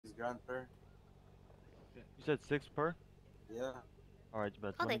grand per. You said 6 per? Yeah. Alright,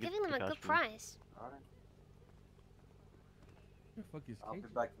 bet. Oh, they're giving them a good price. Alright. The fuck is I'll be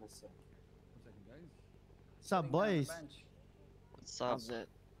Cage? back in a sec. 1 second, guys. What's up, boys? What's up?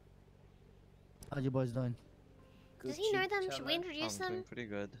 How you boys doing? Does he know them? Should we introduce I'm them? doing pretty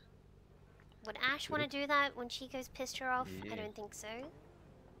good. Would Ash want to do that when Chico's pissed her off? I Yeah. don't think so.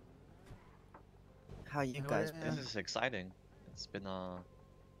 How you guys been? This is exciting. It's been No,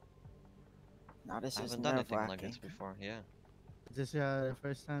 this I is haven't done anything like nerve-wracking. this before. Yeah. Is this your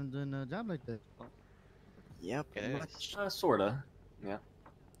first time doing a job like this? Yep, It pretty is. much. Sorta. Yeah.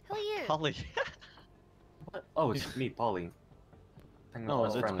 Who are you? Polly. What? Oh, it's me, Polly. No,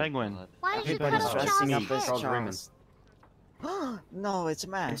 it's Penguin. Why did you cut Everybody's off dressing Charles' up as head? Charles. No, it's a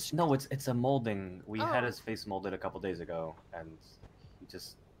mask. It's a molding. We had Oh. his face molded a couple days ago, and he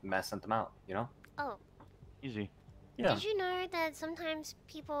just sent them out. You know? Oh, Easy. Yeah. did you know that sometimes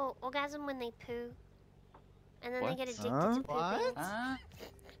people orgasm when they poo? And then What? they get addicted Huh? to pooping? I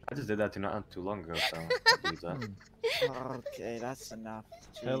just did that not too long ago, so I believe that. Okay, that's enough.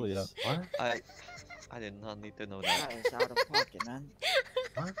 Hell yeah. Jeez. What? I did not need to know that. That is out of pocket, man.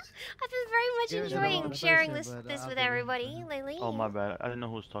 What? I've been very much Yeah, I don't know enjoying the sharing person, this but, with I'll everybody lately. Oh, my bad. I didn't know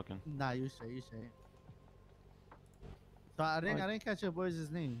who was talking. Nah, you say. So I didn't catch your boys'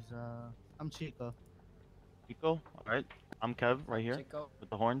 names. I'm Chico. Chico? Alright. I'm Kev, right here. With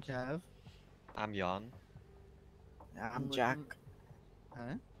the horns. Kev. I'm Jan. I'm Jack.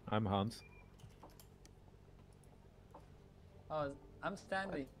 Huh? I'm Hans. Oh, I'm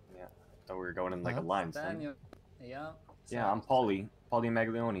Stanley. Yeah. Thought we were going in like a Huh? line. Son. Daniel. Yeah. Yeah, I'm Polly. Polly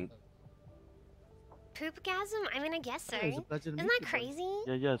Maglione. Poopgasm? I mean, I guess so. Hey, it's a pleasure to Isn't meet that you, boys. crazy?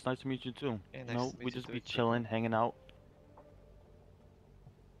 Yeah, yeah, it's nice to meet you too. Yeah, You nice know, to meet we you just too, be Chico. chilling, hanging out.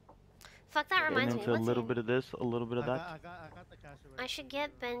 Fuck, that Getting reminds me. into a What's little it? bit of this, a little bit of that. I got the cash already. I should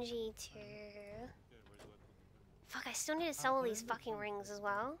get Benji to... Fuck, I still need to sell all these fucking rings as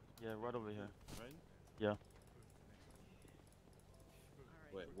well. Yeah, right over here.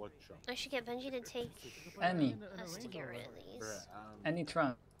 Wait, what shop? I should get Benji to take Any. us to get rid of these. Any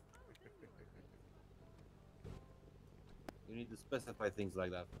trunk. You need to specify things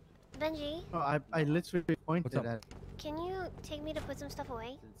like that. Benji, Oh, I literally pointed up? at. can you take me to put some stuff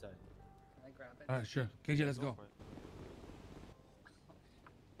away? It's inside. Can I grab it? Alright, sure. KJ, let's go.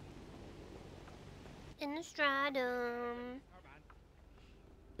 In the stratum.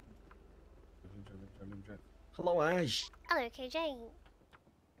 Hello, Ash. Hello, KJ.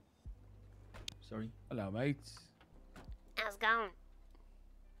 Sorry. Hello, mates. How's it going?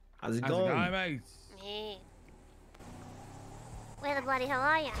 How's it How's it going? going, mates? Yeah. Where the bloody hell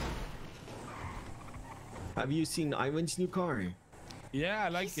are ya? Have you seen Ivan's new car? Yeah, I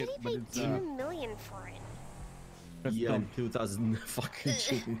He like said it, he but paid it's 2 million for it. that's Yeah, dumb. 2000 fucking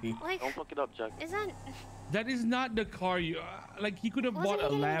Jimmy. Like, Don't fuck it up, Jack. is that... That is not the car you like. He could have Wasn't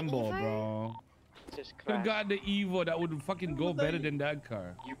bought a he getting an Lambo, Evo? bro. Could have got the Evo that would fucking go better than that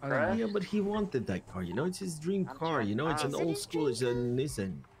car. You I don't know. Yeah, but he wanted that car. You know, it's his dream car. You know, it's an Is it old his school. dream It's a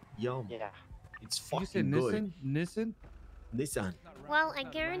Nissan. Yum. Yeah. It's You said fucking good. Nissan? Nissan. Well, I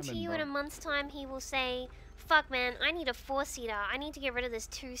guarantee you in a month's time he will say, fuck man, I need a 4-seater. I need to get rid of this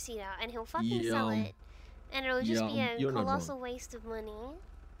 2-seater. And he'll fucking sell Yum. it. And it'll just be a You're not wrong. colossal waste of money.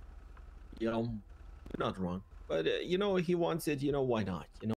 You're not wrong. But, you know, he wants it. You know, why not? You know.